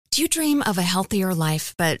Do you dream of a healthier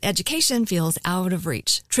life, but education feels out of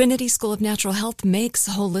reach? Trinity School of Natural Health makes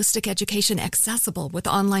holistic education accessible with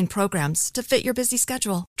online programs to fit your busy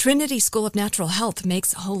schedule. Trinity School of Natural Health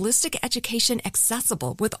makes holistic education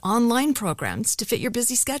accessible with online programs to fit your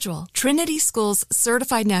busy schedule. Trinity School's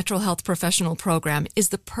Certified Natural Health Professional Program is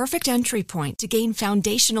the perfect entry point to gain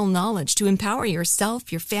foundational knowledge to empower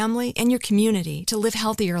yourself, your family, and your community to live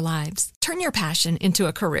healthier lives. Turn your passion into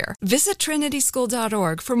a career. Visit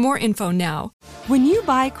trinityschool.org for more info now. When you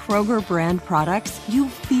buy Kroger brand products, you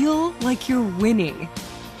feel like you're winning.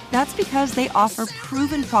 That's because they offer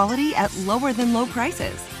proven quality at lower than low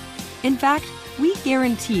prices. In fact, we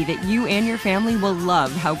guarantee that you and your family will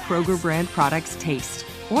love how Kroger brand products taste,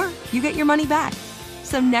 or you get your money back.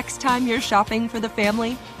 So next time you're shopping for the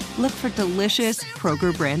family, look for delicious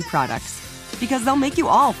Kroger brand products, because they'll make you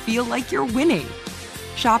all feel like you're winning.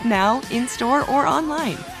 Shop now, in-store, or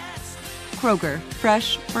online. Kroger,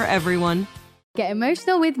 fresh for everyone. Get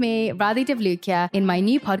emotional with me, Radhi Devlukia, in my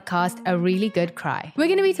new podcast, A Really Good Cry. We're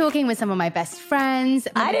going to be talking with some of my best friends.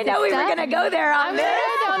 I didn't know we were going to go there on this.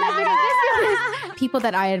 People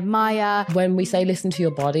that I admire. When we say listen to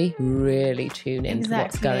your body, really tune into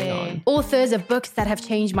what's going on. Authors of books that have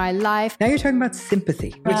changed my life. Now you're talking about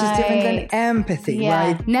sympathy, which is different than empathy,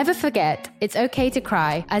 right? Never forget, it's okay to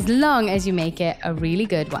cry as long as you make it a really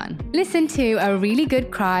good one. Listen to A Really Good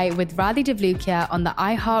Cry with Radhi Devlukia on the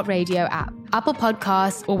iHeartRadio app, Apple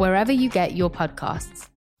Podcasts, or wherever you get your podcasts.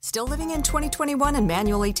 Still living in 2021 and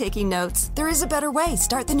manually taking notes? There is a better way.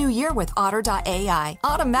 Start the new year with Otter.ai.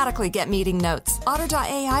 Automatically get meeting notes.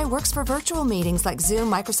 Otter.ai works for virtual meetings like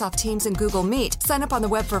Zoom, Microsoft Teams, and Google Meet. Sign up on the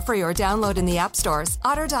web for free or download in the app stores.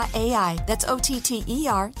 Otter.ai. That's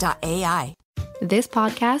OTTER.ai. This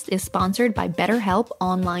podcast is sponsored by BetterHelp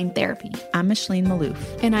Online Therapy. I'm Micheline Malouf.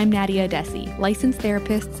 And I'm Nadia Desi, licensed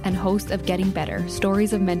therapists and host of Getting Better,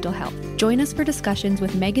 Stories of Mental Health. Join us for discussions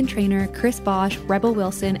with Megan Trainor, Chris Bosch, Rebel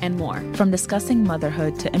Wilson, and more. From discussing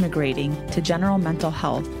motherhood to immigrating to general mental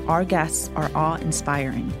health, our guests are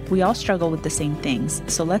awe-inspiring. We all struggle with the same things,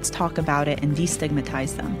 so let's talk about it and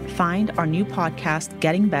destigmatize them. Find our new podcast,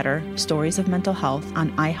 Getting Better, Stories of Mental Health,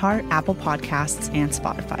 on iHeart, Apple Podcasts, and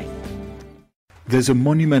Spotify. There's a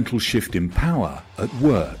monumental shift in power at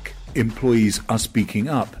work. Employees are speaking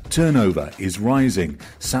up, turnover is rising,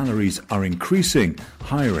 salaries are increasing,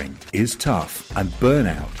 hiring is tough, and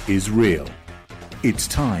burnout is real. It's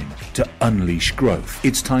time to unleash growth.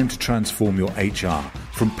 It's time to transform your HR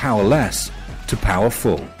from powerless to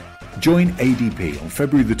powerful. Join ADP on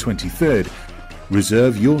February the 23rd.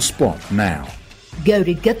 Reserve your spot now. Go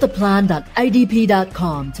to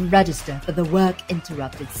gettheplan.adp.com to register for the Work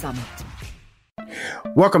Interrupted Summit.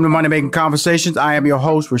 Welcome to Money Making Conversations. I am your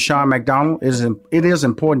host, Rashawn McDonald. It is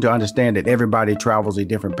important to understand that everybody travels a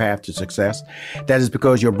different path to success. That is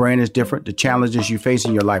because your brain is different. The challenges you face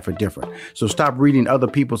in your life are different. So stop reading other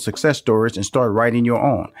people's success stories and start writing your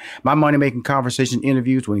own. My Money Making Conversation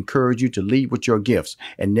interviews will encourage you to lead with your gifts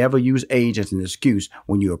and never use age as an excuse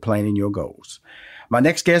when you are planning your goals. My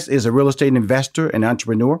next guest is a real estate investor and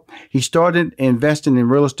entrepreneur. He started investing in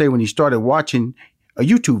real estate when he started watching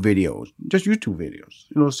YouTube videos,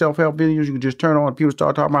 self-help videos. You can just turn on and people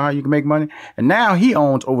start talking about how you can make money. And now he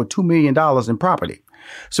owns over $2 million in property.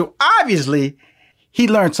 So obviously he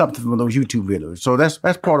learned something from those YouTube videos. So that's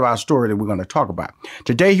part of our story that we're going to talk about.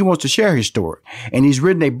 Today, he wants to share his story. And he's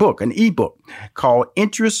written an ebook called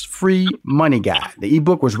Interest-Free Money Guide. The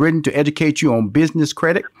ebook was written to educate you on business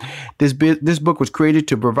credit. This book was created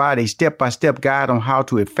to provide a step-by-step guide on how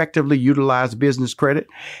to effectively utilize business credit.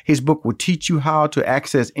 His book will teach you how to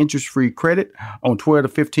access interest-free credit on 12 to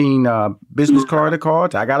 15 business credit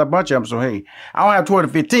cards. I got a bunch of them, so hey, I don't have 12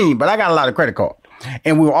 to 15, but I got a lot of credit cards.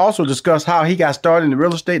 And we'll also discuss how he got started in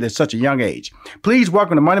real estate at such a young age. Please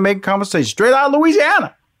welcome to Money Making Conversation straight out of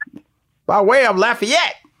Louisiana, by way of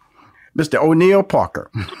Lafayette, Mr. O'Neal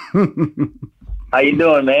Parker. How you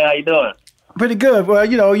doing, man? How you doing? Pretty good. Well,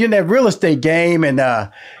 you're in that real estate game, and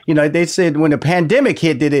they said when the pandemic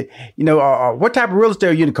hit, what type of real estate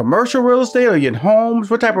are you in? Commercial real estate, or are you in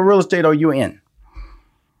homes? What type of real estate are you in?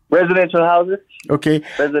 Residential houses. Okay.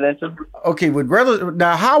 Residential. Okay.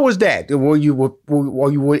 Now, how was that? Were you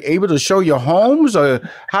able to show your homes, or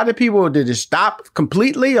how did it stop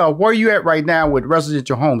completely, or where are you at right now with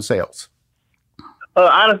residential home sales?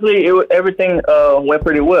 Honestly, everything went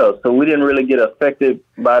pretty well. So we didn't really get affected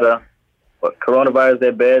by the coronavirus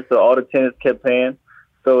that bad. So all the tenants kept paying.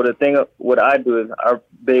 So the thing, what I do is I'm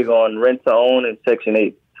big on rent to own and Section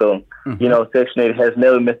 8. So, Section 8 has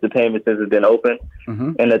never missed a payment since it's been open.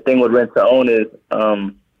 Mm-hmm. And the thing with rent to own is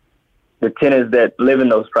the tenants that live in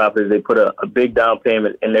those properties, they put a big down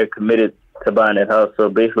payment and they're committed to buying that house. So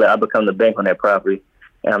basically, I become the bank on that property,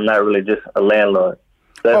 and I'm not really just a landlord.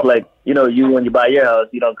 So it's like, you know, when you buy your house,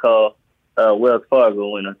 you don't call Wells Fargo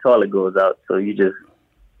when a toilet goes out. So you just,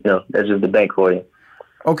 you know, that's just the bank for you.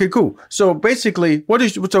 Okay, cool. So basically,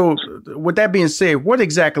 with that being said, what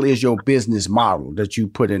exactly is your business model that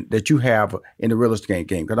you have in the real estate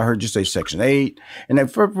game? Because I heard you say Section 8. And then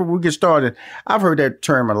before we get started, I've heard that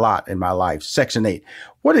term a lot in my life, Section 8.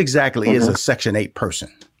 What exactly is a Section 8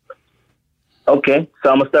 person? Okay,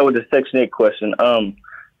 so I'm going to start with the Section 8 question.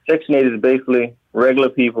 Section 8 is basically regular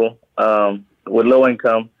people with low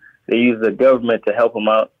income. They use the government to help them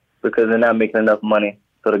out because they're not making enough money.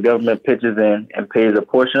 So the government pitches in and pays a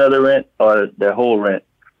portion of the rent or their whole rent.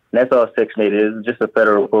 And that's all Section 8 is, just a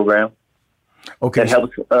federal program. Okay. That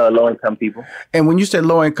helps low-income people. And when you say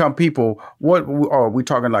low-income people, what are we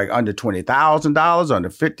talking, like under $20,000, under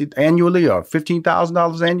 $50,000 annually, or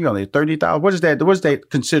 $15,000 annually, $30,000? What is that? What is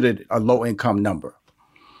that considered a low-income number?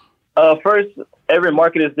 First, every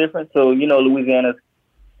market is different. So, you know, Louisiana's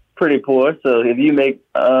pretty poor. So if you make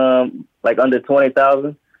like under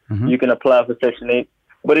 $20,000, you can apply for Section 8.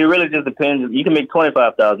 But it really just depends. You can make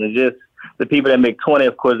 $25,000. Just the people that make 20,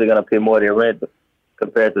 of course, they're gonna pay more of their rent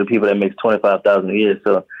compared to the people that makes $25,000 a year.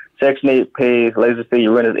 So Section 8 pays. Let's just say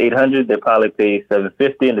your rent is $800. They probably pay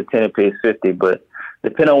 $750, and the tenant pays $50. But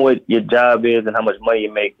depending on what your job is and how much money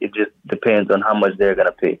you make, it just depends on how much they're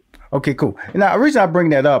gonna pay. Okay, cool. And now the reason I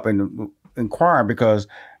bring that up and inquire, because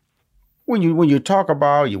when you talk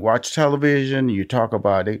about, you watch television, you talk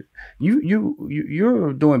about it,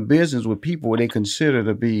 you're doing business with people they consider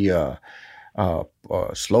to be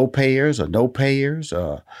slow payers or no payers,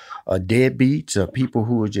 deadbeats, people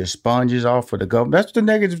who are just sponges off for the government. That's the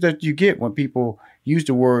negative that you get when people use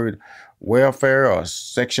the word welfare or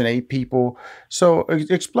Section 8 people. So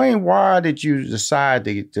explain, why did you decide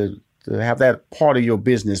to have that part of your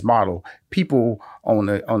business model, people in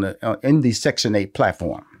the Section 8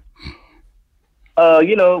 platform?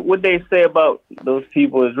 You know, what they say about those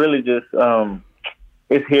people is really just,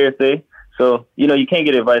 it's hearsay. So, you know, you can't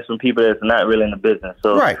get advice from people that's not really in the business.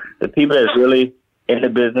 So the people that's really in the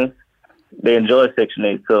business, they enjoy Section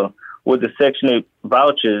 8. So with the Section 8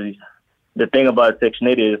 vouchers, the thing about Section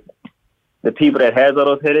 8 is the people that has all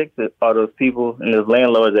those headaches are those people and those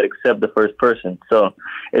landlords that accept the first person. So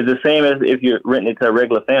it's the same as if you're renting it to a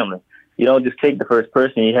regular family. You don't just take the first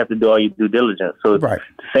person. You have to do all your due diligence. So it's the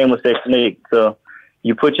same with Section 8. So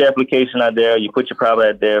you put your application out there, you put your property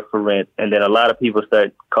out there for rent, and then a lot of people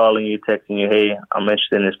start calling you, texting you, hey, I'm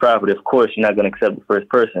interested in this property. Of course, you're not going to accept the first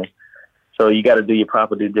person. So you got to do your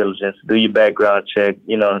proper due diligence, do your background check,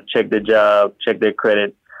 you know, check their job, check their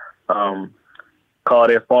credit, call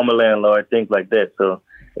their former landlord, things like that. So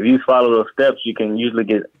if you follow those steps, you can usually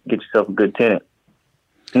get yourself a good tenant.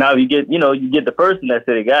 Now, if you get the person that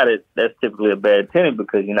said they got it, that's typically a bad tenant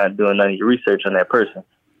because you're not doing none of your research on that person.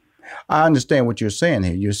 I understand what you're saying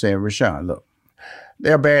here. You're saying, Rashawn, look,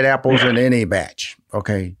 there are bad apples in any batch.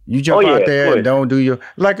 Okay, you jump out there and don't do your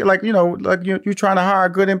you're trying to hire a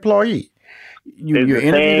good employee. You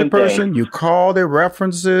interview the person, you call their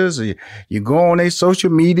references, you go on their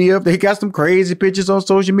social media. If they got some crazy pictures on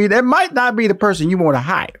social media, that might not be the person you want to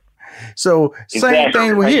hire. So same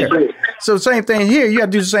thing with here. So same thing here. You got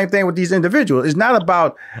to do the same thing with these individuals. It's not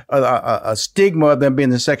about a stigma of them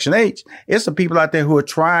being in Section 8. It's the people out there who are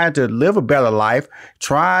trying to live a better life,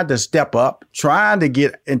 trying to step up, trying to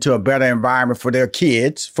get into a better environment for their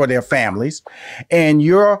kids, for their families. And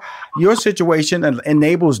your situation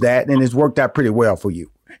enables that, and it's worked out pretty well for you.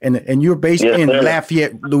 And you're based in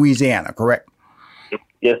Lafayette, Louisiana, correct?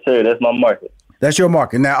 Yes, sir. That's my market. That's your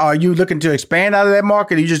market. Now, are you looking to expand out of that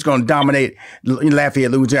market, or are you just going to dominate Lafayette,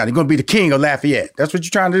 Louisiana? You're going to be the king of Lafayette. That's what you're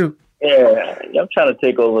trying to do? Yeah, I'm trying to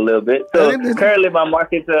take over a little bit. So currently my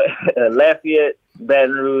market's Lafayette, Baton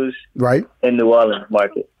Rouge, and New Orleans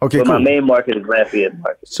market. Okay, but cool. My main market is Lafayette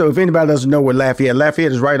market. So if anybody doesn't know where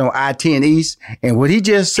Lafayette is right on I-10 East. And what he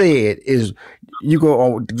just said is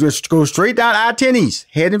you just go straight down I-10 East,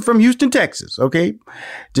 heading from Houston, Texas, okay?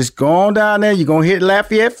 Just go on down there. You're going to hit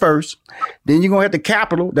Lafayette first. Then you're going to hit the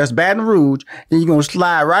capital, that's Baton Rouge. Then you're going to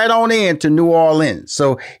slide right on into New Orleans.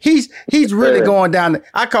 So he's really going down.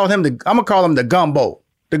 I'm going to call him the gumbo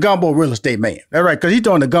real estate man. All right, because he's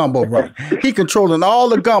doing the gumbo run. He controlling all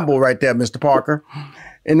the gumbo right there, Mr. Parker.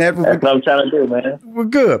 And that's what I'm trying to do, man. Well,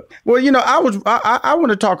 good. Well, I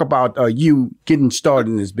want to talk about you getting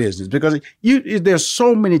started in this business because there's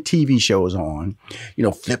so many TV shows on,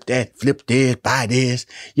 flip that, flip this, buy this.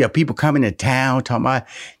 People coming to town talking about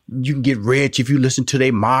you can get rich if you listen to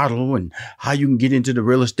their model and how you can get into the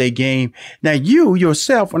real estate game. Now, you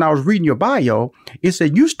yourself, when I was reading your bio, it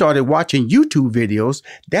said you started watching YouTube videos.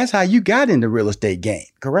 That's how you got in the real estate game,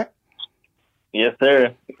 correct? Yes,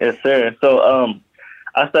 sir. Yes, sir. So,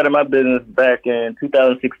 I started my business back in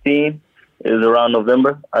 2016. It was around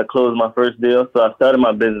November. I closed my first deal. So I started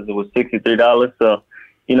my business. It was $63. So,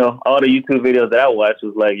 all the YouTube videos that I watched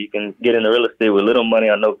was like, you can get into real estate with little money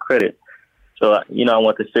or no credit. So, I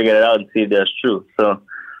want to figure that out and see if that's true. So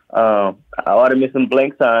I ordered me some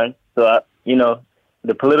blank signs. So,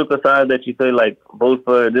 the political signs that you say, like, vote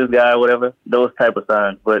for this guy or whatever, those type of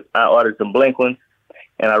signs. But I ordered some blank ones.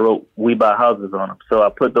 And I wrote, "We buy houses" on them. So I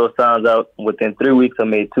put those signs out. Within 3 weeks, I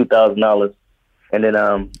made $2,000. And then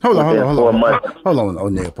hold on,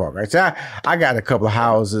 O'Neill Park. Right? So I got a couple of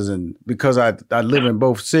houses, and because I live in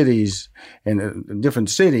both cities and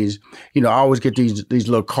different cities, I always get these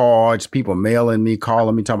little cards, people mailing me,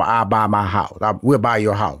 calling me, talking about, "I'll buy my house. We'll buy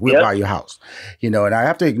your house. We'll buy your house." And I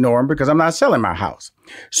have to ignore them because I'm not selling my house.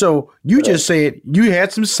 So you just said you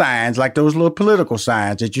had some signs like those little political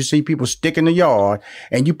signs that you see people stick in the yard,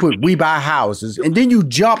 and you put "We buy houses," and then you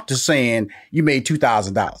jumped to saying you made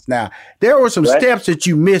 $2,000. Now, there were some steps that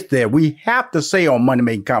you missed there. We have to say on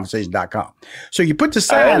moneymakingconversation.com. So you put the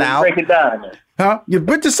sign out. Break it down. Huh? You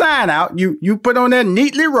put the sign out. You put on there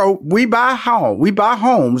neatly wrote, "We buy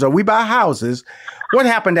homes," or "We buy houses." What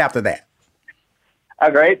happened after that?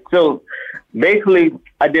 All right. So basically,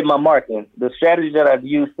 I did my marketing. The strategy that I've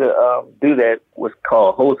used to do that was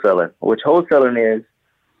called wholesaling, which wholesaling is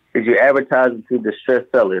you advertise to distressed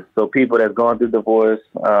sellers. So people that's going through divorce,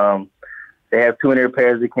 they have too many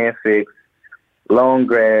repairs they can't fix, long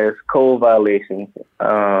grass, code violations,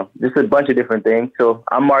 just a bunch of different things. So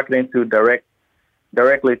I'm marketing to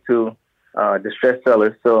directly to distressed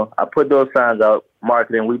sellers. So I put those signs out,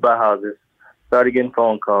 marketing, "We buy houses," started getting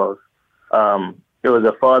phone calls. It was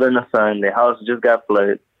a father and a son. Their house just got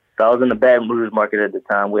flooded. So I was in the Baton Rouge market at the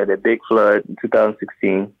time. We had that big flood in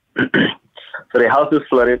 2016. So their house was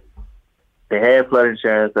flooded. They had flood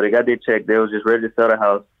insurance, so they got their check. They was just ready to sell the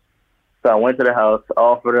house. So I went to the house,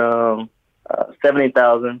 offered them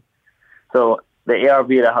 $70,000. So the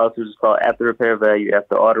ARV of the house, which is called after repair value,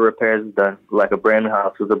 after all the repairs is done, like a brand new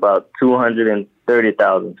house, was about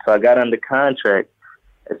 $230,000. So I got under contract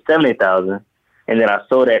at $70,000. And then I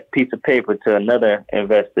sold that piece of paper to another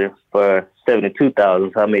investor for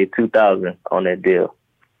 $72,000. So I made $2,000 on that deal.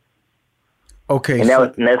 Okay, and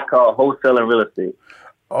that's called wholesaling real estate.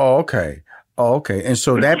 Oh, okay. And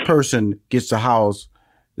so that person gets the house.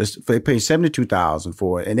 They pay $72,000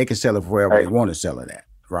 for it, and they can sell it for wherever they want to sell it at,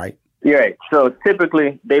 right? Yeah. Right. So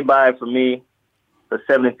typically, they buy it from me for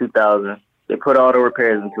 $72,000. They put all the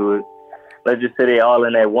repairs into it. Let's just say they all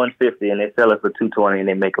in at $150, and they sell it for $220, and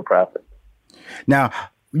they make a profit. Now,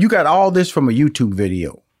 you got all this from a YouTube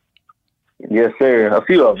video. Yes, sir. A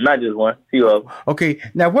few of them, not just one. A few of them. Okay.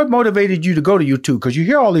 Now, what motivated you to go to YouTube? Because you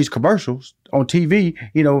hear all these commercials on TV,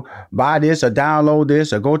 buy this or download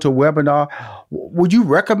this or go to a webinar. Would you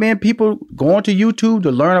recommend people going to YouTube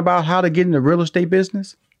to learn about how to get in the real estate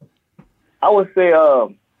business? I would say,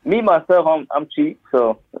 me, myself, I'm cheap.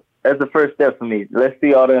 So that's the first step for me. Let's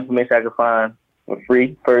see all the information I can find for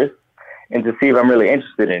free first and to see if I'm really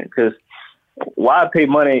interested in it. Because why pay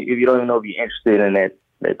money if you don't even know if you're interested in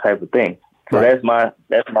that type of thing? So that's my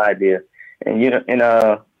idea. And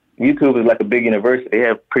YouTube is like a big university. They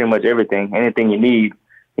have pretty much everything, anything you need.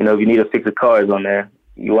 If you need to fix a car, is on there.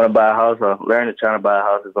 You want to buy a house or learn to try to buy a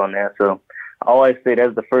house, is on there. So I always say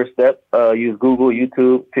that's the first step. Use Google,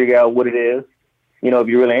 YouTube, figure out what it is. If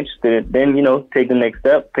you're really interested, then take the next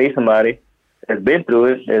step, pay somebody that's been through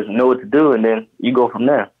it, that know what to do, and then you go from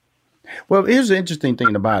there. Well, here's the interesting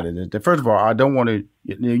thing about it. Is that first of all, I don't want to.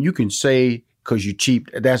 You can say because you're cheap.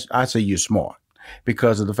 I say you're smart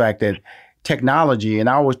because of the fact that technology. And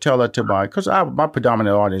I always tell that to my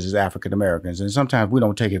predominant audience is African Americans, and sometimes we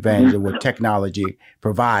don't take advantage of what technology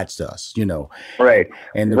provides to us. Right.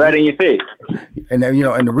 And right in your face. And then,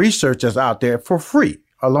 and the research that's out there for free,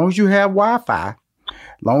 as long as you have Wi-Fi.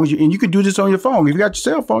 And you can do this on your phone. If you got your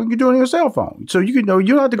cell phone, you can do it on your cell phone. So you don't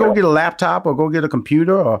have to go get a laptop or go get a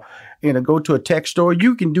computer or go to a tech store.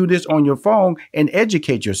 You can do this on your phone and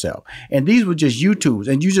educate yourself. And these were just YouTubes.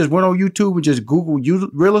 And you just went on YouTube and just Google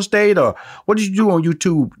real estate, or what did you do on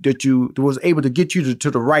YouTube that was able to get you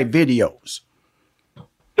to the right videos?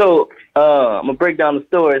 So I'm gonna break down the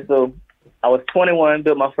story. So I was 21,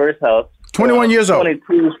 built my first house. 21 years old.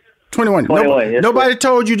 22. 21. Nobody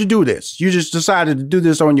told you to do this. You just decided to do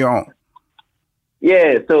this on your own.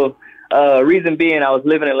 Yeah. So, reason being, I was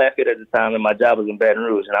living in Lafayette at the time, and my job was in Baton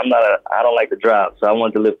Rouge, and I don't like to drive, so I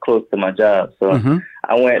wanted to live close to my job. So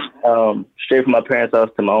I went straight from my parents' house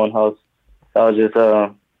to my own house. So I was just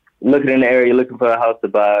looking in the area, looking for a house to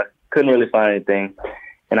buy. Couldn't really find anything,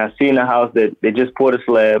 and I seen a house that they just poured a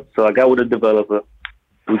slab. So I got with a developer.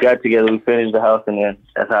 We got together, we finished the house, and then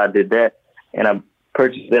that's how I did that. And I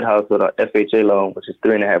purchased that house with an FHA loan, which is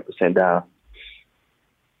 3.5% down.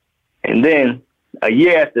 And then a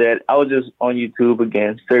year after that, I was just on YouTube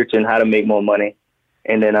again, searching how to make more money.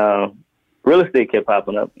 And then real estate kept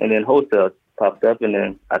popping up, and then wholesale popped up, and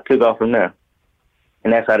then I took off from there.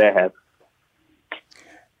 And that's how that happened.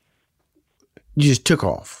 You just took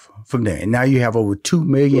off from there, and now you have over $2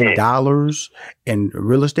 million in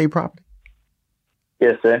real estate property?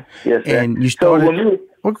 Yes, sir. Yes, sir. And you started...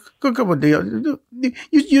 You're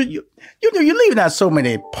leaving out so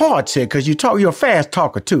many parts here because you're a fast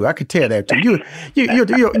talker too. I could tell that too.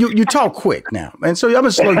 You talk quick now, and so I'm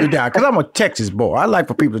gonna slow you down because I'm a Texas boy. I like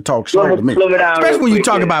for people to talk slow to me, especially when you're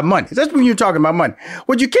talking about money. That's when you're talking about money.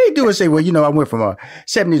 What you can't do is say, well, I went from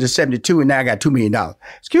 70 to 72, and now I got $2 million.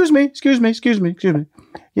 Excuse me.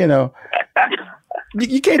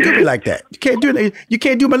 You can't do me like that. You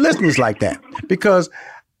can't do my listeners like that because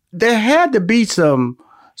there had to be some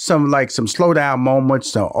slow down moments.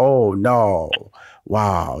 So, oh no,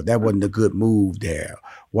 wow, that wasn't a good move there.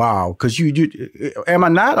 Wow, because you am I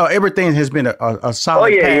not, or everything has been a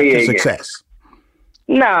solid path to success?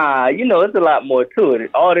 Nah, it's a lot more to it.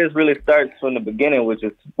 All this really starts from the beginning, which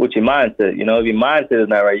is with your mindset. If your mindset is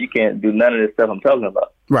not right, you can't do none of this stuff I'm talking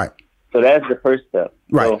about. Right. So that's the first step.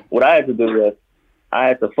 Right. So what I had to do was I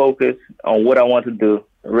had to focus on what I want to do,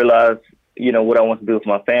 realize, what I want to do for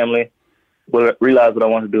my family, realize what I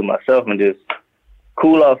want to do with myself, and just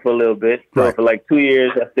cool off for a little bit. So for like 2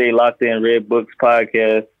 years, I stayed locked in, read books,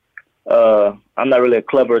 podcasts. I'm not really a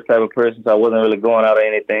clubber type of person, so I wasn't really going out or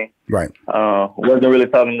anything. Right. Wasn't really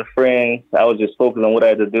talking to friends. I was just focused on what I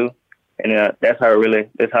had to do. And that's how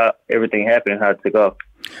everything happened and how it took off.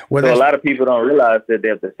 Well, so a lot of people don't realize that they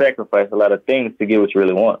have to sacrifice a lot of things to get what you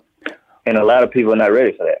really want. And a lot of people are not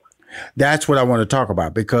ready for that. That's what I want to talk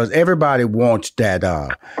about because everybody wants that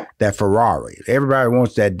Ferrari. Everybody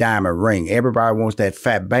wants that diamond ring. Everybody wants that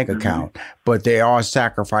fat bank account. But there are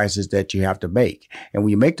sacrifices that you have to make. And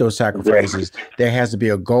when you make those sacrifices, there has to be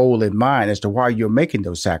a goal in mind as to why you're making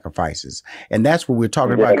those sacrifices. And that's what we're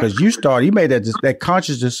talking about because you made that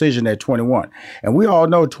conscious decision at 21. And we all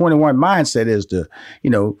know 21 mindset is to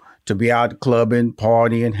be out clubbing,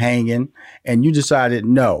 partying, hanging. And you decided,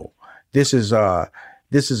 no, this is a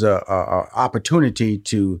opportunity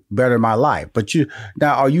to better my life. But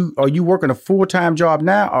are you working a full-time job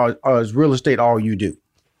now, or is real estate all you do?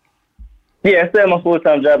 Yeah, I still have my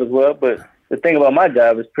full-time job as well. But the thing about my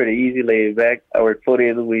job is pretty easy, laid back. I work 4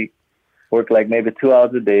 days a week, work like maybe 2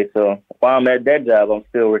 hours a day. So while I'm at that job, I'm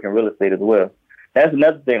still working real estate as well. That's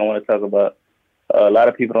another thing I want to talk about. A lot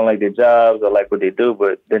of people don't like their jobs or like what they do,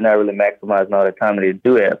 but they're not really maximizing all the time that they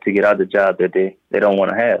do have to get out the job that they don't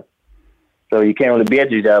want to have. So you can't really be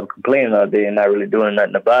at your job complaining all day and not really doing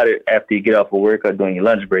nothing about it after you get off of work or during your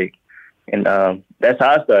lunch break. And that's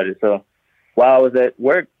how I started. So while I was at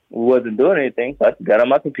work, we wasn't doing anything. So I got on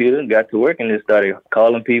my computer and got to work and just started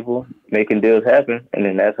calling people, making deals happen. And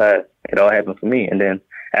then that's how it all happened for me. And then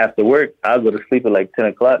after work, I'll go to sleep at like 10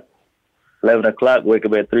 o'clock, 11 o'clock, wake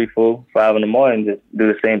up at 3, 4, 5 in the morning, just do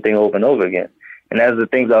the same thing over and over again. And that's the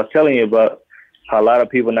things I was telling you about. How a lot of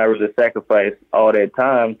people not really sacrifice all their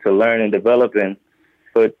time to learn and develop and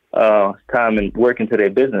put time and work into their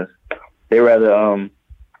business. They rather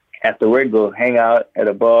after work go hang out at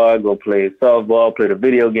a bar, go play softball, play the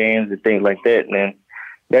video games and things like that. And then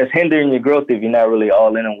that's hindering your growth if you're not really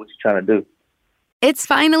all in on what you're trying to do. It's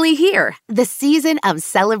finally here, the season of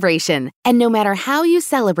celebration. And no matter how you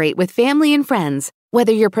celebrate with family and friends,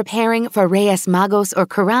 whether you're preparing for Reyes Magos or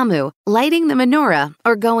Karamu, lighting the menorah,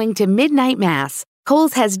 or going to midnight mass,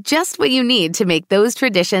 Kohl's has just what you need to make those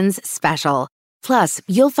traditions special. Plus,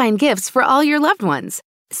 you'll find gifts for all your loved ones.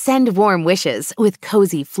 Send warm wishes with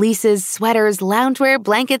cozy fleeces, sweaters, loungewear,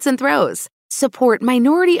 blankets, and throws. Support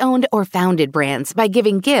minority-owned or founded brands by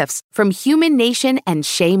giving gifts from Human Nation and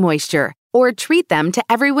Shea Moisture. Or treat them to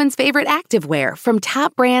everyone's favorite activewear from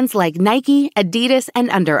top brands like Nike, Adidas, and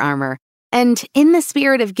Under Armour. And in the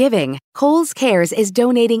spirit of giving, Kohl's Cares is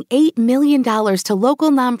donating $8 million to local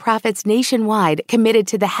nonprofits nationwide committed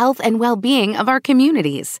to the health and well-being of our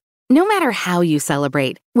communities. No matter how you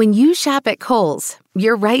celebrate, when you shop at Kohl's,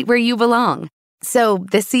 you're right where you belong. So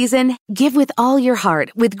this season, give with all your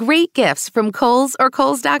heart with great gifts from Kohl's or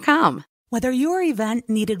Kohls.com. Whether your event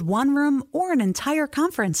needed one room or an entire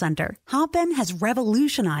conference center, Hopin has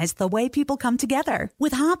revolutionized the way people come together.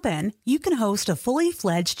 With Hopin, you can host a fully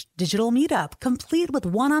fledged digital meetup, complete with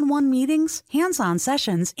one-on-one meetings, hands-on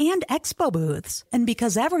sessions, and expo booths. And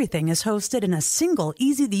because everything is hosted in a single,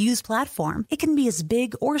 easy-to-use platform, it can be as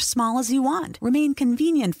big or small as you want, remain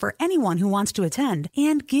convenient for anyone who wants to attend,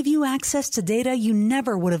 and give you access to data you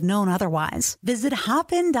never would have known otherwise. Visit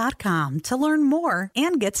hopin.com to learn more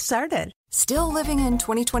and get started. Still living in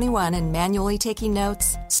 2021 and manually taking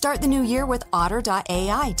notes? Start the new year with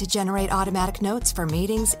Otter.ai to generate automatic notes for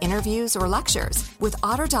meetings, interviews, or lectures. With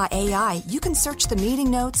Otter.ai, you can search the meeting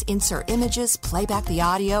notes, insert images, play back the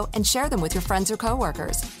audio, and share them with your friends or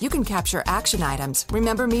coworkers. You can capture action items,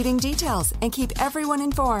 remember meeting details, and keep everyone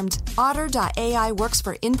informed. Otter.ai works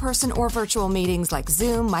for in-person or virtual meetings like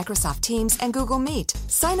Zoom, Microsoft Teams, and Google Meet.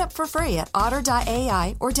 Sign up for free at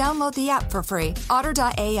Otter.ai or download the app for free.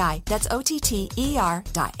 Otter.ai, that's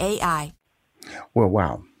OTTER.ai. Well,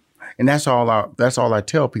 wow. And that's all I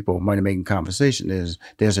tell people, Money Making Conversation, is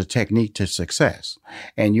there's a technique to success.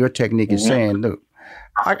 And your technique is saying, look,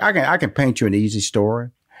 I can paint you an easy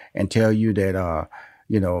story and tell you that,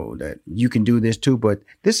 that you can do this too, but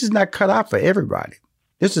this is not cut out for everybody.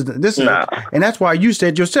 This is, and that's why you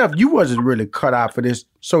said yourself, you wasn't really cut out for this,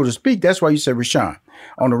 so to speak. That's why you said, Rashawn,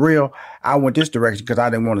 on the real, I went this direction because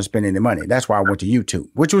I didn't want to spend any money. That's why I went to YouTube,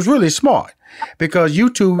 which was really smart, because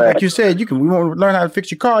YouTube, like you said, you want to learn how to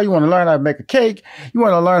fix your car. You want to learn how to make a cake. You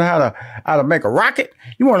want to learn how to make a rocket.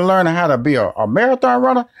 You want to learn how to be a marathon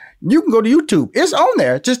runner. You can go to YouTube. It's on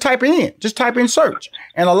there. Just type it in. Just type in search.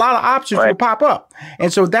 And a lot of options will pop up.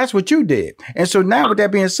 And so that's what you did. And so now with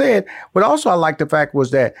that being said, what also I like the fact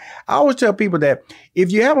was that I always tell people that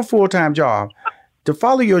if you have a full-time job, to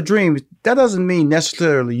follow your dreams, that doesn't mean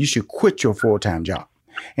necessarily you should quit your full-time job.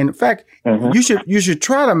 And in fact, you should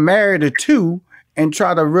try to marry the two and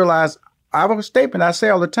try to realize, I have a statement I say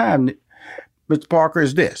all the time, Mr. Parker,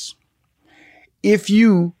 is this. If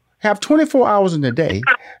you have 24 hours in a day,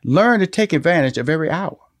 learn to take advantage of every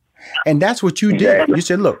hour. And that's what you did. You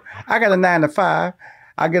said, look, I got a 9 to 5.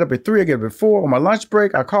 I get up at 3, I get up at 4. On my lunch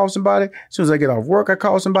break, I call somebody. As soon as I get off work, I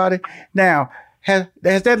call somebody. Now, has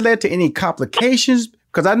that led to any complications?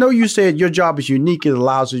 Because I know you said your job is unique. It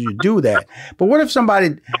allows you to do that. But what if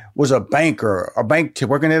somebody was a banker,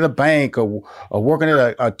 working at a bank, or working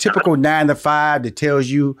at a typical 9 to 5 that tells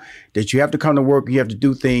you that you have to come to work, you have to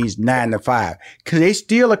do things 9 to 5. Can they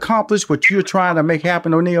still accomplish what you're trying to make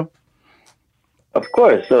happen, O'Neal? Of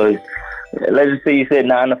course. So let's just say you said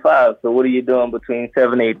 9 to 5. So what are you doing between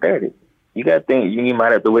 7 and 8:30? You got to think you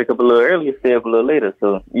might have to wake up a little earlier, stay up a little later.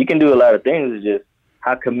 So you can do a lot of things. It's just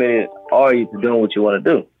how committed are you to doing what you want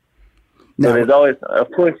to do? So there's always, of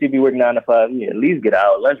course, you'd be working 9 to 5. You at least get an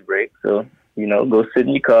hour lunch break. So, go sit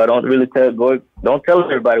in your car. Don't tell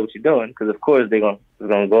everybody what you're doing, because of course they're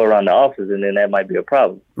gonna go around the office, and then that might be a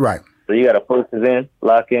problem. Right. So you got to focus in,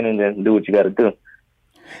 lock in, and then do what you got to do.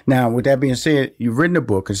 Now, with that being said, you've written a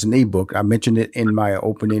book. It's an ebook. I mentioned it in my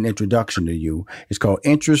opening introduction to you. It's called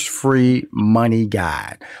Interest-Free Money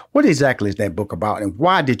Guide. What exactly is that book about, and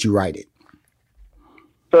why did you write it?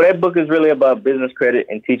 So that book is really about business credit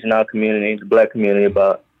and teaching our community, the Black community,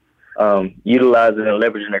 about utilizing and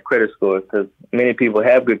leveraging their credit scores, because many people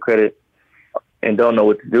have good credit and don't know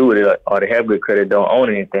what to do with it, or they have good credit, don't own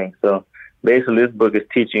anything. So basically this book is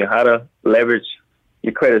teaching you how to leverage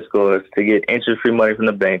your credit scores to get interest-free money from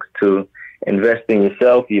the banks to invest in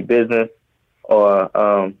yourself, your business, or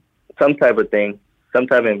some type of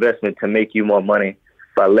investment to make you more money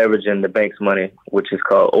by leveraging the bank's money, which is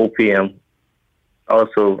called OPM.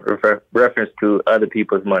 Also reference to other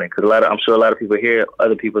people's money, because I'm sure a lot of people hear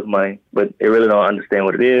other people's money, but they really don't understand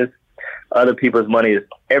what it is. Other people's money is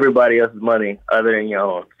everybody else's money other than your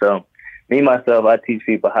own. So myself, I teach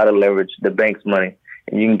people how to leverage the bank's money.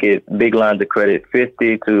 And you can get big lines of credit,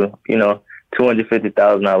 $50,000 to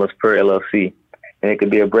 $250,000 per LLC, and it could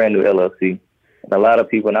be a brand new LLC. And a lot of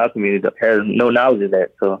people in our community have no knowledge of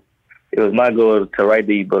that. So it was my goal to write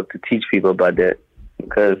the ebook to teach people about that,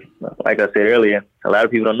 because, like I said earlier, a lot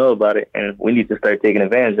of people don't know about it, and we need to start taking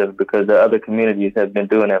advantage of it, because the other communities have been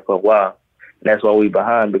doing that for a while. And that's why we're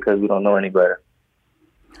behind, because we don't know any better.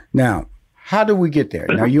 Now, how do we get there?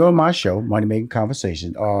 Now, you're on my show, Money Making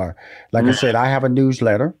Conversation, or like I said, I have a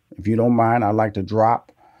newsletter. If you don't mind, I'd like to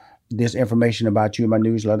drop this information about you in my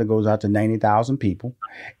newsletter. It goes out to 90,000 people.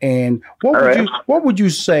 And what would you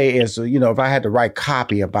say is, if I had to write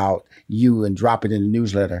copy about you and drop it in the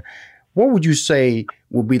newsletter, what would you say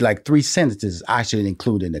would be like 3 sentences I should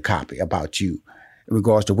include in the copy about you? in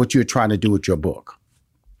regards to what you're trying to do with your book?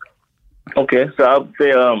 Okay, so I would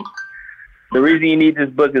say the reason you need this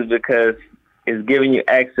book is because it's giving you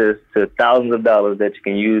access to thousands of dollars that you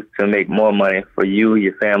can use to make more money for you,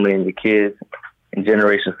 your family, and your kids and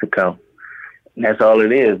generations to come. And that's all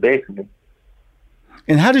it is, basically.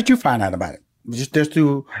 And how did you find out about it? Just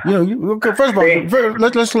through, first of all,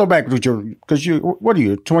 let's slow back with because what are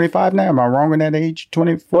you, 25 now? Am I wrong in that age?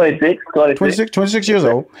 26 years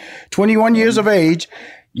old, 21 years of age.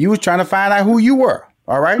 You was trying to find out who you were,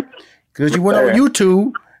 all right? Because you went on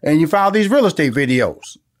YouTube and you found these real estate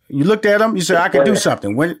videos. You looked at them, you said, I could do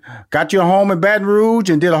something. Got your home in Baton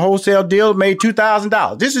Rouge and did a wholesale deal, made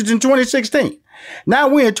 $2,000. This is in 2016. Now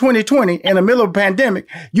we're in 2020, in the middle of a pandemic.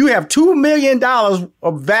 You have $2 million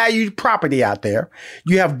of valued property out there.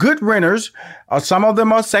 You have good renters. Some of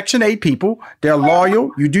them are Section 8 people. They're loyal.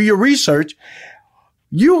 You do your research.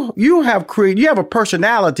 You have a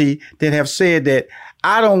personality that have said that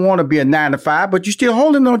I don't want to be a 9-to-5, but you're still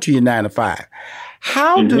holding on to your 9-to-5.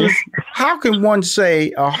 How can one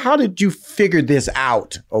say, or how did you figure this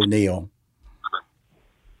out, O'Neal?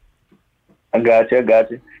 I got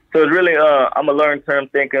you. So it's really, I'm a long-term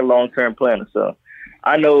thinker, long-term planner. So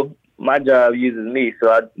I know my job uses me,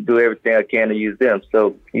 so I do everything I can to use them.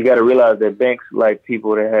 So you got to realize that banks like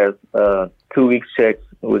people that have 2 weeks checks,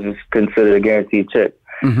 which is considered a guaranteed check.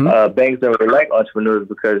 Mm-hmm. Banks don't really like entrepreneurs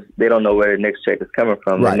because they don't know where the next check is coming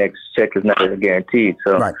from. Right. The next check is not guaranteed.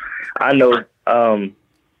 So I know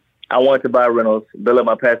I wanted to buy rentals, build up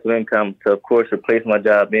my passive income to, of course, replace my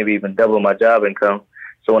job, maybe even double my job income.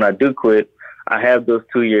 So when I do quit, I have those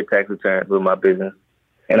 2-year tax returns with my business,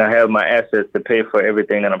 and I have my assets to pay for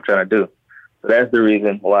everything that I'm trying to do. So that's the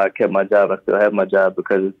reason why I kept my job. I still have my job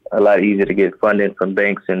because it's a lot easier to get funding from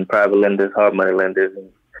banks and private lenders, hard money lenders,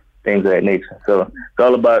 and things of that nature. So it's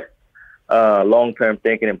all about long-term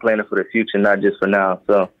thinking and planning for the future, not just for now.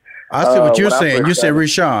 So I see what you're saying. You said,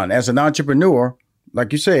 Rashawn, as an entrepreneur,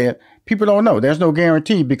 like you said, people don't know. There's no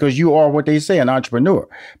guarantee because you are what they say, an entrepreneur.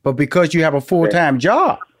 But because you have a full-time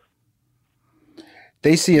job,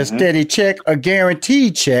 they see a steady check, a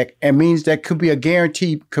guaranteed check, and means that could be a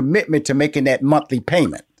guaranteed commitment to making that monthly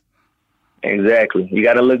payment. Exactly. You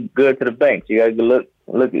got to look good to the banks. You got to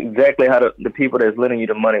look exactly how the people that's lending you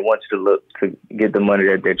the money want you to look to get the money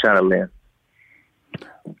that they're trying to lend.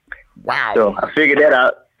 Wow. So I figured that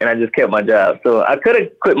out, and I just kept my job. So I could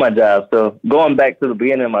have quit my job. So going back to the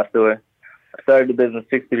beginning of my story, I started the business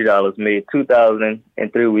 $63, made $2,000 in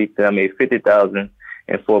 3 weeks, and I made $50,000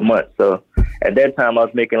 in 4 months. So at that time, I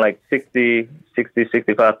was making like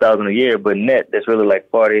 $65,000 a year, but net, that's really like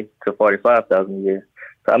 $40,000 to $45,000 a year.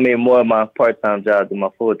 So I made more of my part-time job than my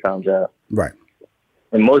full-time job. Right.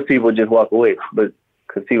 And most people just walk away, but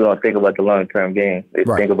because people don't think about the long-term game. They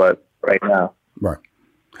think about right now. Right.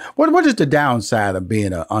 What is the downside of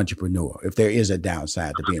being an entrepreneur, if there is a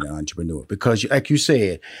downside to being an entrepreneur? Because like you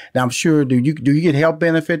said, now I'm sure, do you get health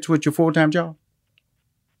benefits with your full-time job?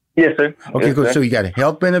 Yes, sir. Okay, yes, good. Sir. So you got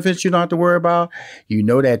health benefits you don't have to worry about. You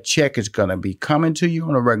know that check is going to be coming to you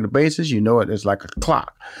on a regular basis. You know it's like a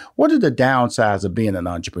clock. What are the downsides of being an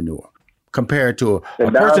entrepreneur compared to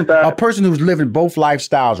a person who's living both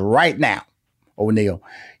lifestyles right now? O'Neal,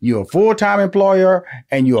 you're a full-time employer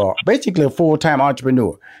and you are basically a full-time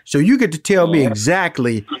entrepreneur. So you get to tell me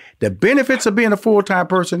exactly the benefits of being a full-time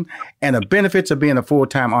person and the benefits of being a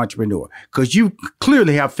full-time entrepreneur, because you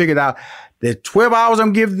clearly have figured out that 12 hours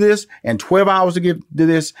I'm giving this and 12 hours to give to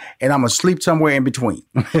this, and I'm going to sleep somewhere in between.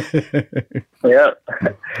 Yeah.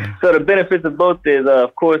 So the benefits of both is,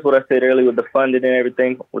 of course, what I said earlier with the funding and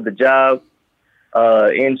everything, with the job,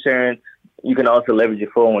 insurance. You can also leverage your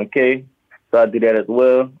 401k. So I do that as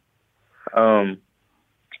well.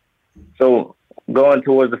 So going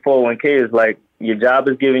towards the 401k is like your job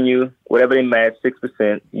is giving you whatever they match,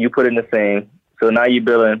 6%. You put in the same. So now you're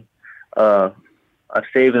building a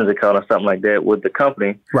savings account or something like that with the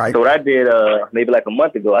company. Right. So what I did maybe like a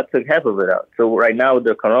month ago, I took half of it out. So right now with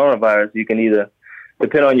the coronavirus, you can either,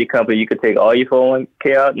 depending on your company, you could take all your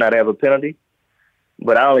 401k out, not have a penalty.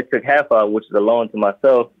 But I only took half out, which is a loan to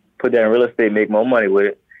myself, put that in real estate, make more money with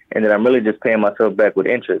it. And then I'm really just paying myself back with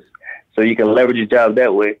interest. So you can leverage your job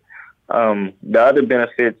that way. The other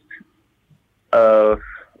benefits of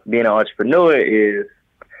being an entrepreneur is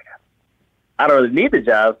I don't really need the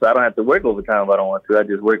job, so I don't have to work overtime if I don't want to. I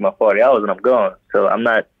just work my 40 hours and I'm gone. So I'm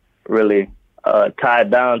not really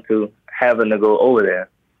tied down to having to go over there.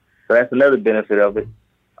 So that's another benefit of it.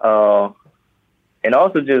 And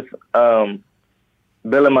also just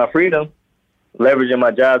building my freedom, leveraging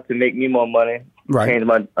my job to make me more money. Right. Change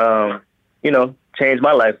my, change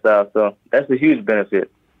my lifestyle. So that's a huge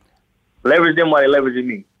benefit. Leverage them while they're leveraging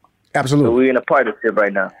me. Absolutely. So we're in a partnership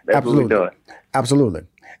right now. That's Absolutely. what we're doing. Absolutely.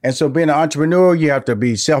 And so being an entrepreneur, you have to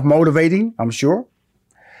be self-motivating, I'm sure.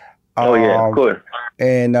 Oh, yeah, of course.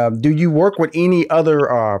 And do you work with any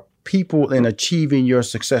other people in achieving your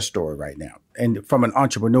success story right now? And from an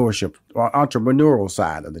entrepreneurial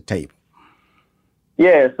side of the table?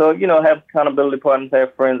 Yeah, so, have accountability partners,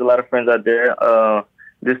 have friends, a lot of friends out there.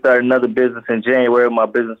 Just started another business in January with my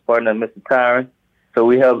business partner, Mr. Tyron. So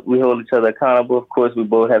we hold each other accountable. Of course, we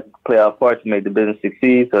both have to play our part to make the business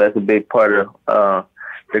succeed. So that's a big part of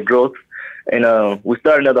the growth. And we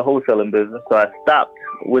started another wholesaling business. So I stopped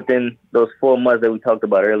within those 4 months that we talked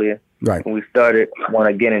about earlier. Right. And we started one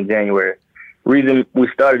again in January. Reason we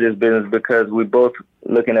started this business because we both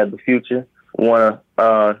looking at the future, want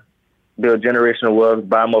to build generational wealth,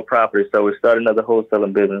 buy more property. So we started another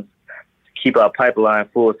wholesaling business, keep our pipeline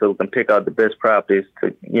full so we can pick out the best properties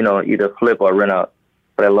to, either flip or rent out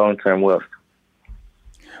for that long-term wealth.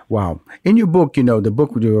 Wow. In your book, the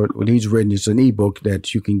book what he's written is an ebook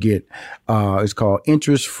that you can get. It's called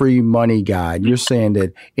Interest-Free Money Guide. You're saying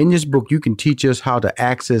that in this book, you can teach us how to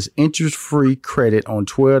access interest-free credit on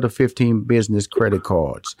 12 to 15 business credit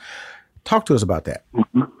cards. Talk to us about that.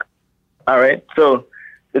 Mm-hmm. All right. So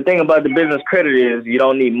the thing about the business credit is you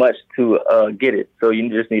don't need much to get it. So you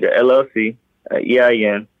just need an LLC, an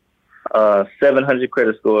EIN, 700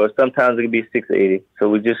 credit score. Sometimes it can be 680. So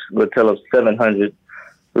we just go tell them 700.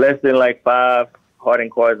 Less than like 5 hard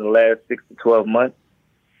cards in the last 6 to 12 months,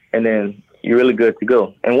 and then you're really good to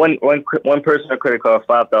go. And one personal credit card,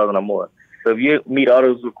 $5,000 or more. So if you meet all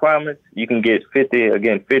those requirements, you can get 50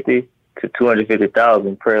 to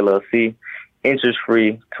 250,000 per LLC, interest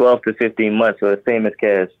free, 12 to 15 months, so the same as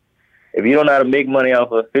cash. If you don't know how to make money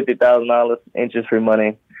off of $50,000 interest free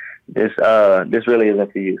money, this really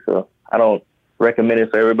isn't for you. So I don't recommend it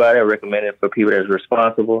for everybody. I recommend it for people that's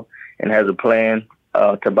responsible and has a plan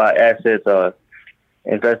to buy assets or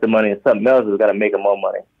invest the money in something else. That's got to make them more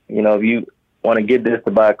money. If you want to get this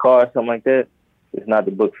to buy a car or something like that, it's not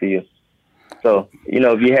the book for you. So,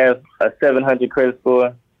 if you have a 700 credit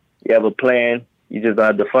score, you have a plan, you just don't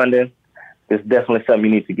have the funding, it's definitely something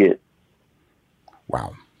you need to get.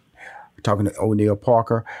 Wow. We're talking to O'Neal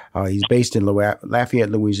Parker. He's based in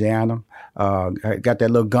Lafayette, Louisiana. Got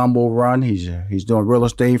that little gumbo run. He's doing real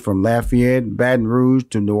estate from Lafayette, Baton Rouge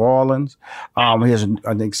to New Orleans. He has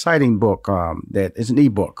an exciting book that is an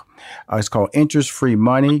ebook. It's called Interest-Free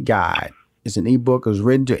Money Guide. It's an ebook. It was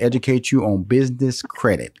written to educate you on business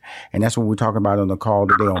credit. And that's what we're talking about on the call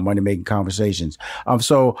today on Money Making Conversations.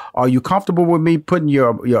 So are you comfortable with me putting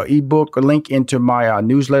your ebook link into my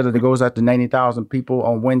newsletter that goes out to 90,000 people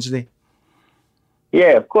on Wednesday?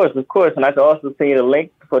 Yeah, of course. And I can also send you the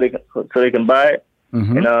link so they can buy it.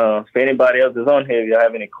 Mm-hmm. And for anybody else that's on here, if y'all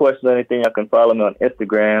have any questions or anything, y'all can follow me on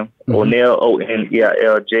Instagram, mm-hmm. O'Neal,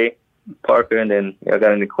 ONEILJ Parker. And then y'all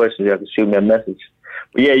got any questions, y'all can shoot me a message.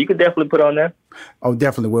 But yeah, you could definitely put on there. Oh,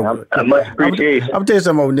 definitely will. I much appreciate it. I'm telling you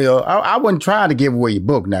something, O'Neal. I wasn't trying to give away your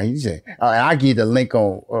book. Now you say I give you the link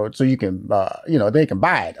on so you can, they can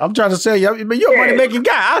buy it. I'm trying to sell you, but you're a money making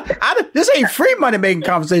guy. This ain't free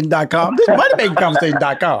moneymakingconversation.com. This is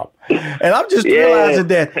moneymakingconversation.com. And I'm just realizing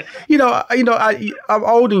that, I'm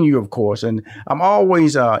older than you, of course, and I'm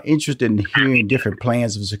always interested in hearing different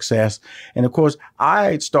plans of success. And of course,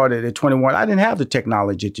 I started at 21. I didn't have the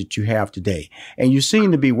technology that you have today. And you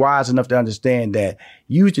seem to be wise enough to understand that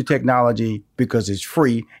use the technology because it's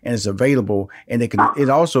free and it's available, and it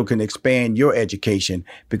also can expand your education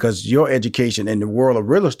because your education in the world of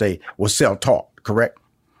real estate was self-taught, correct?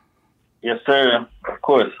 Yes, sir. Of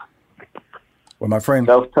course. Well, my friend,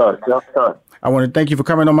 self-taught. I want to thank you for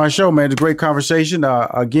coming on my show, man. It's a great conversation.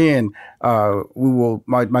 Again,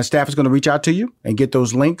 my staff is going to reach out to you and get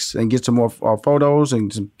those links and get some more photos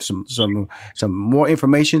and some more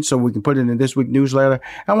information so we can put it in this week's newsletter.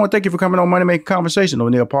 I want to thank you for coming on Money Making Conversation,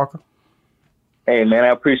 O'Neal Parker. Hey, man, I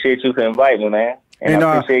appreciate you for inviting me, man. And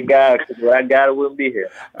I appreciate God, because without God, I wouldn't be here.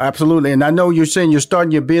 Absolutely. And I know you're saying you're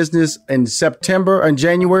starting your business in September and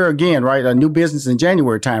January again, right? A new business in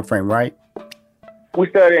January timeframe, right? We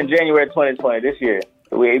started in January 2020 this year.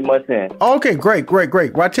 So we're 8 months in. Okay, great.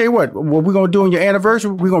 Well, I tell you what we're going to do on your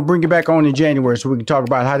anniversary, we're going to bring you back on in January so we can talk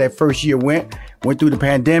about how that first year went through the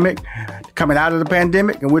pandemic, coming out of the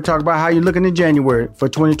pandemic, and we'll talk about how you're looking in January for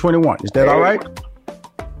 2021. Is that all right?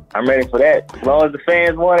 I'm ready for that. As long as the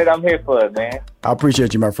fans want it, I'm here for it, man. I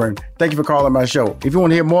appreciate you, my friend. Thank you for calling my show. If you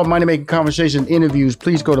want to hear more Money Making Conversation interviews,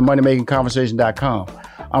 please go to moneymakingconversation.com.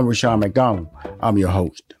 I'm Rushion McDonald. I'm your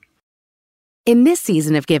host. In this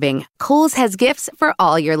season of giving, Kohl's has gifts for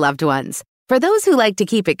all your loved ones. For those who like to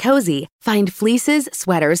keep it cozy, find fleeces,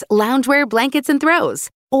 sweaters, loungewear, blankets, and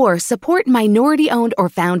throws. Or support minority-owned or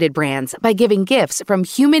founded brands by giving gifts from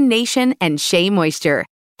Human Nation and Shea Moisture.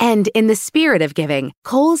 And in the spirit of giving,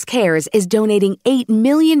 Kohl's Cares is donating $8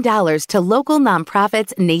 million to local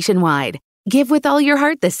nonprofits nationwide. Give with all your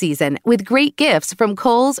heart this season with great gifts from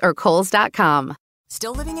Kohl's or Kohls.com.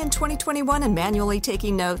 Still living in 2021 and manually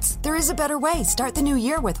taking notes? There is a better way. Start the new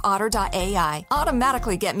year with Otter.ai.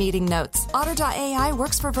 Automatically get meeting notes. Otter.ai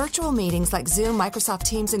works for virtual meetings like Zoom, Microsoft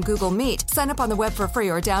Teams, and Google Meet. Sign up on the web for free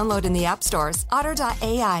or download in the app stores.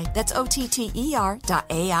 Otter.ai. That's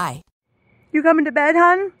OTTER.ai. You coming to bed,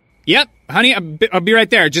 hon? Yep, honey, I'll be right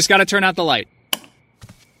there. Just gotta turn out the light.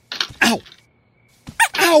 Ow!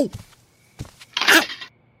 Ow! Ow!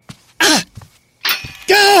 Ah!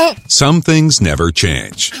 Ah! Some things never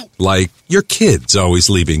change. Like your kids always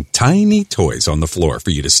leaving tiny toys on the floor for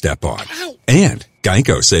you to step on. And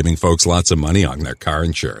Geico saving folks lots of money on their car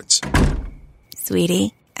insurance.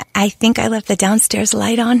 Sweetie, I think I left the downstairs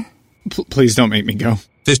light on. Please don't make me go.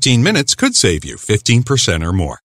 15 minutes could save you 15% or more.